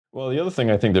Well, the other thing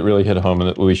I think that really hit home and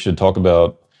that we should talk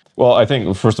about, well, I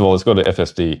think, first of all, let's go to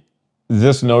FSD.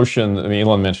 This notion, I mean,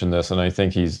 Elon mentioned this, and I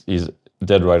think he's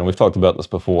dead right, and we've talked about this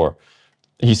before.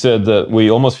 He said that we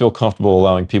almost feel comfortable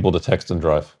allowing people to text and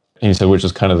drive. And he said, which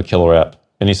is kind of the killer app.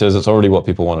 And he says it's already what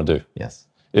people want to do. Yes.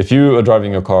 If you are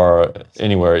driving your car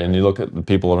anywhere and you look at the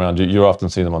people around you, you often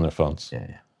see them on their phones.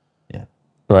 Yeah.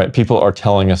 Right? People are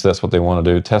telling us that's what they want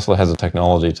to do. Tesla has the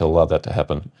technology to allow that to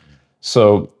happen.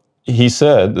 So he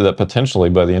said that potentially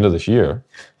by the end of this year,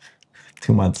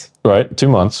 2 months. right, 2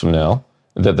 months from now,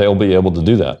 that they'll be able to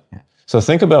do that. Yeah. So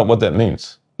think about what that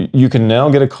means. You can now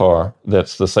get a car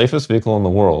that's the safest vehicle in the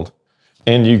world,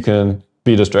 and you can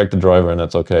be a distracted driver, and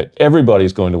that's okay.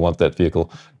 Everybody's going to want that vehicle.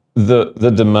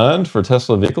 The demand for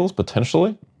Tesla vehicles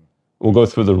potentially will go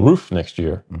through the roof next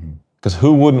year. Because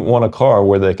who wouldn't want a car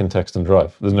where they can text and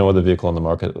drive? There's no other vehicle on the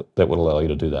market that would allow you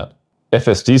to do that.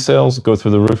 FSD sales go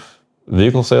through the roof.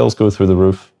 Vehicle sales go through the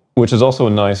roof, which is also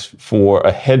nice for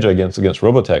a hedge against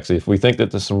robotaxi. If we think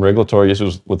that there's some regulatory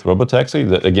issues with robotaxi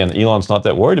that, again, Elon's not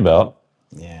that worried about,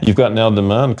 you've got now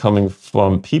demand coming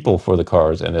from people for the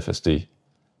cars and FSD.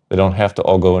 They don't have to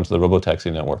all go into the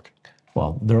robotaxi network.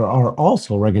 Well, there are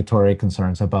also regulatory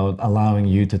concerns about allowing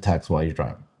you to text while you're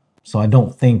driving. So I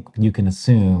don't think you can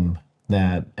assume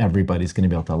that everybody's going to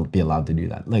be able to be allowed to do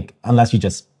that. Like, unless you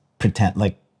just pretend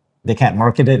like they can't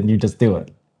market it and you just do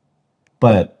it.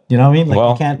 But you know what I mean? Like,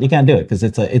 Well, you can't do it because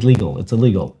it's illegal. It's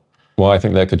illegal. Well, I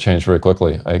think that could change very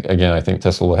quickly. I think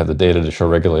Tesla will have the data to show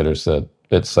regulators that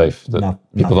it's safe, that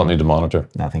people don't need to monitor.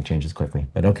 Nothing changes quickly,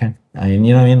 but okay. I mean,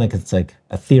 you know what I mean? Like, it's like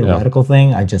a theoretical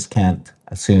thing. I just can't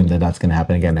assume that that's going to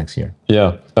happen again next year.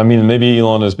 Yeah, I mean, maybe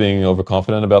Elon is being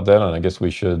overconfident about that, and I guess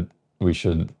we should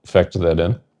factor that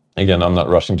in. Again, I'm not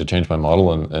rushing to change my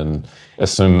model and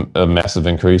assume a massive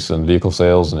increase in vehicle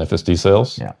sales and FSD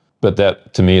sales. Yeah. But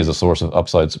that, to me, is a source of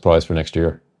upside surprise for next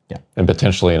year. Yeah. And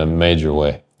potentially in a major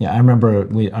way. Yeah, I remember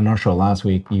on our show last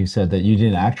week, you said that you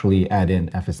didn't actually add in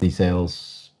FSD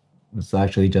sales. It's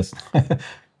actually just...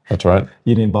 That's right.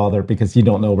 You didn't bother because you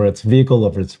don't know where it's vehicle, or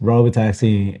if it's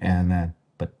robotaxi, and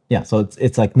but yeah, so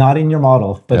it's like not in your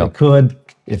model, but it could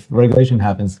if regulation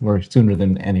happens sooner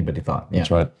than anybody thought. Yeah.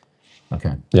 That's right.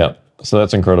 Okay. Yeah, so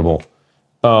that's incredible.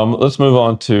 Let's move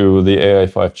on to the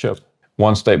AI5 chip.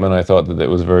 One statement I thought that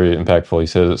was very impactful. He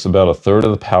said it's about a third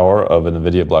of the power of an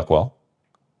NVIDIA Blackwell.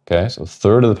 Okay, so a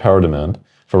third of the power demand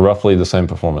for roughly the same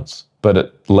performance, but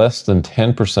at less than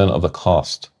 10% of the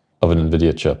cost of an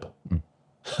NVIDIA chip.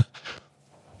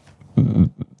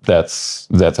 That's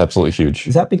absolutely huge.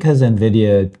 Is that because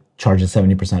NVIDIA charges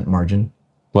 70% margin?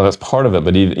 Well, that's part of it,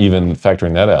 but even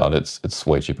factoring that out, it's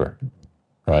way cheaper,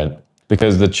 right?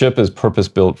 Because the chip is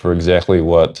purpose-built for exactly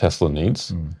what Tesla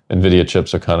needs. NVIDIA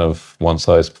chips are kind of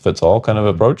one-size-fits-all kind of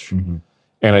approach. And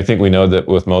I think we know that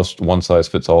with most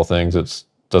one-size-fits-all things, it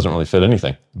doesn't really fit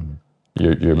anything.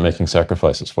 You're making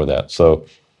sacrifices for that. So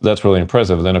that's really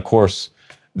impressive. Then, of course,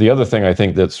 the other thing I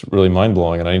think that's really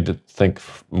mind-blowing, and I need to think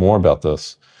more about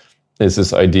this, is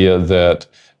this idea that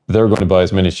they're going to buy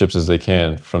as many chips as they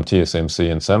can from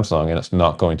TSMC and Samsung, and it's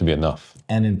not going to be enough.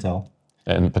 And Intel.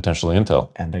 And potentially Intel.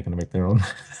 And they're going to make their own.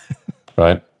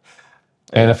 Right?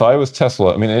 And if I was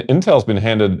Tesla, I mean, Intel's been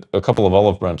handed a couple of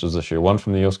olive branches this year, one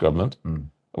from the US government,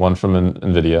 one from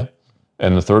NVIDIA,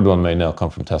 and the third one may now come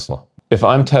from Tesla. If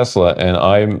I'm Tesla and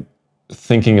I'm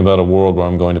thinking about a world where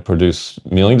I'm going to produce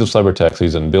millions of cyber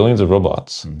taxis and billions of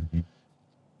robots,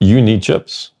 you need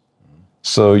chips.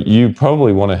 So you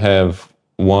probably want to have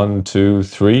 1, 2,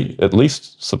 3, at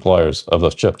least suppliers of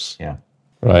those chips. Yeah.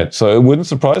 Right. So it wouldn't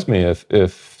surprise me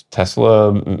if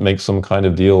Tesla makes some kind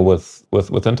of deal with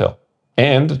Intel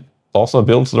and also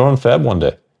builds their own fab one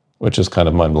day, which is kind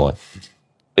of mind-blowing.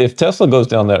 If Tesla goes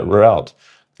down that route,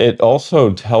 it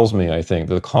also tells me, I think,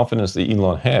 the confidence that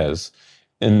Elon has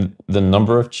in the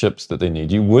number of chips that they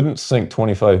need. You wouldn't sink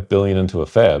 $25 billion into a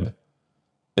fab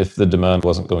if the demand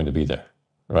wasn't going to be there,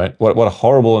 right? What a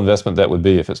horrible investment that would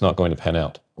be if it's not going to pan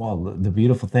out. Well, the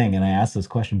beautiful thing, and I asked this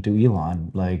question to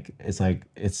Elon,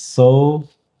 it's so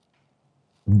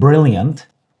brilliant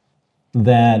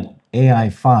that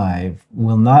AI5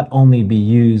 will not only be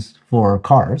used for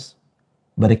cars,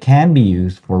 but it can be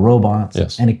used for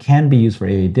robots, and it can be used for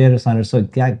AI data centers. So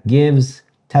that gives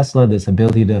Tesla this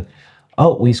ability to,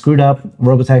 we screwed up,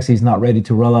 robotaxi is not ready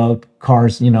to roll out,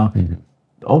 cars,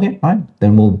 okay, fine,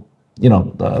 then we'll,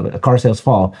 the car sales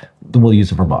fall, we'll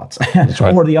use it for bots. That's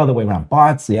right. Or the other way around,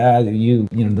 bots, the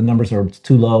numbers are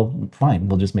too low, fine,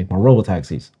 we'll just make more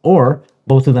robotaxis. Or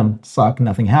both of them suck,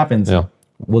 nothing happens,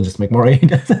 we'll just make more AI.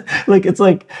 It's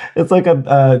like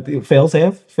a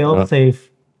fail-safe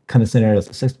kind of scenario.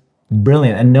 It's just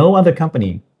brilliant. And no other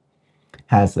company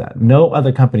has that. No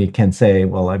other company can say,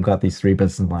 well, I've got these 3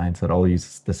 business lines that all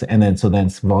use this. And then, so then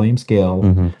it's volume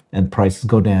scale and prices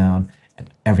go down and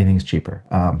everything's cheaper.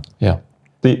 Yeah.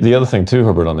 The other thing too,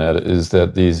 Herbert, on that is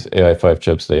that these AI5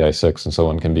 chips, the AI6 and so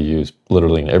on, can be used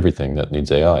literally in everything that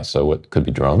needs AI. So it could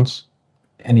be drones,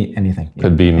 Anything.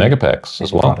 could be megapacks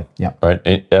as well. Product, yeah.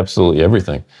 Right? Absolutely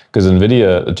everything. Because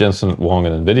NVIDIA, Jensen Huang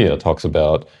and NVIDIA talks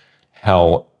about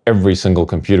how every single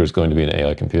computer is going to be an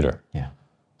AI computer. Yeah.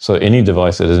 So any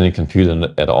device that is any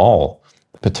computer at all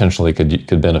potentially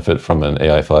could benefit from an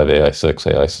AI5,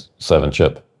 AI6, AI7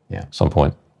 chip. Yeah. At some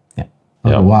point. Yeah.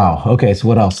 Okay, wow. Okay, so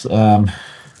what else?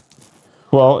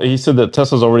 Well, he said that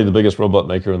Tesla's already the biggest robot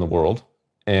maker in the world,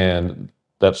 and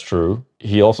that's true.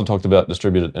 He also talked about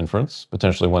distributed inference,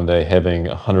 potentially one day having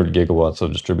 100 gigawatts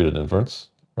of distributed inference,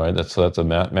 right? That's a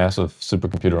massive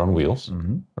supercomputer on wheels,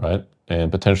 right?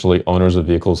 And potentially owners of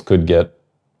vehicles could get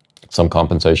some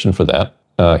compensation for that.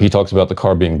 He talks about the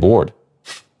car being bored,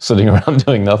 sitting around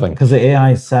doing nothing. Because the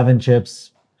AI 7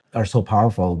 chips are so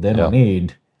powerful, they don't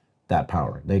need that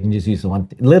power. They can just use the one,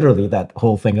 literally that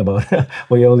whole thing about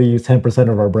we only use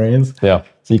 10% of our brains. Yeah.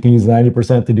 So you can use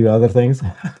 90% to do other things.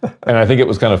 And I think it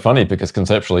was kind of funny because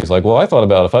conceptually he's like, well, I thought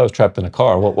about if I was trapped in a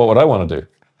car, what would I want to do?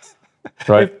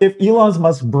 Right. If Elon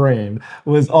Musk's brain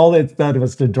was all it's done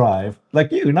was to drive, like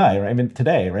you and I, right? I mean,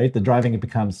 today, right? The driving, it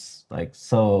becomes like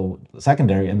so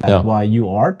secondary, and that's why you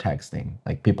are texting.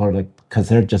 Like people are like, because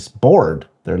they're just bored.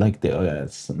 They're like,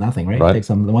 it's nothing, right? It takes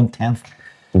them 1/10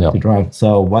 to drive.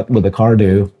 So what would the car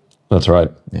do? That's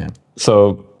right. Yeah.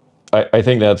 So I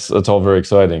think that's all very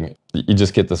exciting. You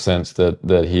just get the sense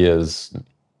that he is,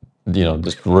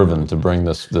 just driven to bring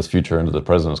this future into the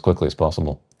present as quickly as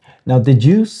possible. Now, did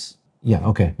you? Yeah,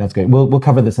 okay, that's great. We'll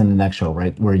cover this in the next show,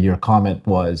 right? Where your comment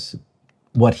was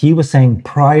what he was saying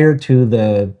prior to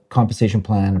the compensation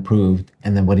plan approved,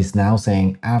 and then what he's now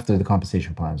saying after the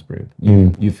compensation plan is approved.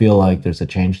 You feel like there's a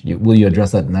change? Will you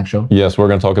address that in the next show? Yes, we're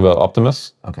going to talk about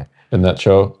Optimus. Okay. In that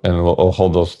show, and we'll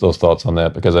hold those thoughts on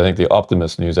that because I think the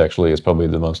Optimus news actually is probably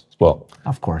the most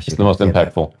Of course, it's the most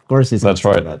impactful. Of course, that's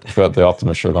right. I've got the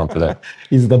Optimus shirt on today.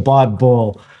 He's the bot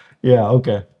bull. Yeah.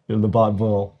 Okay. You're the bot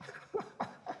bull.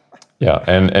 Yeah,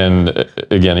 and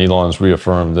again, Elon's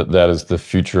reaffirmed that is the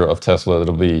future of Tesla.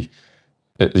 It'll be,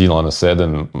 Elon has said,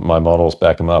 and my models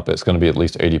back him up, it's going to be at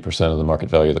least 80% of the market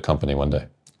value of the company one day.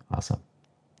 Awesome.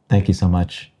 Thank you so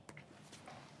much.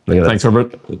 Thanks,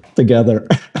 Herbert. Together.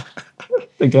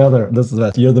 Together. This is the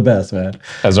best. You're the best, man.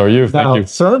 As are you. Thank you.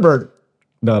 Cernbert.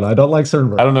 No, I don't like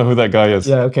Cernbert. I don't know who that guy is.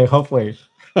 Yeah, okay, hopefully.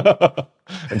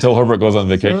 Until Herbert goes on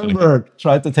vacation. Cernbert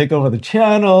tried to take over the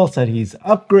channel, said he's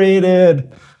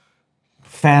upgraded.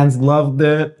 Fans loved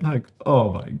it. Like,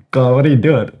 oh my God, what are you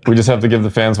doing? We just have to give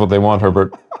the fans what they want,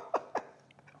 Herbert.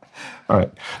 All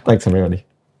right. Thanks, everybody.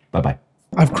 Bye-bye.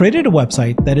 I've created a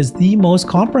website that is the most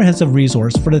comprehensive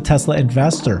resource for the Tesla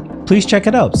investor. Please check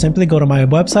it out. Simply go to my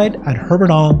website at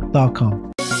herbertong.com.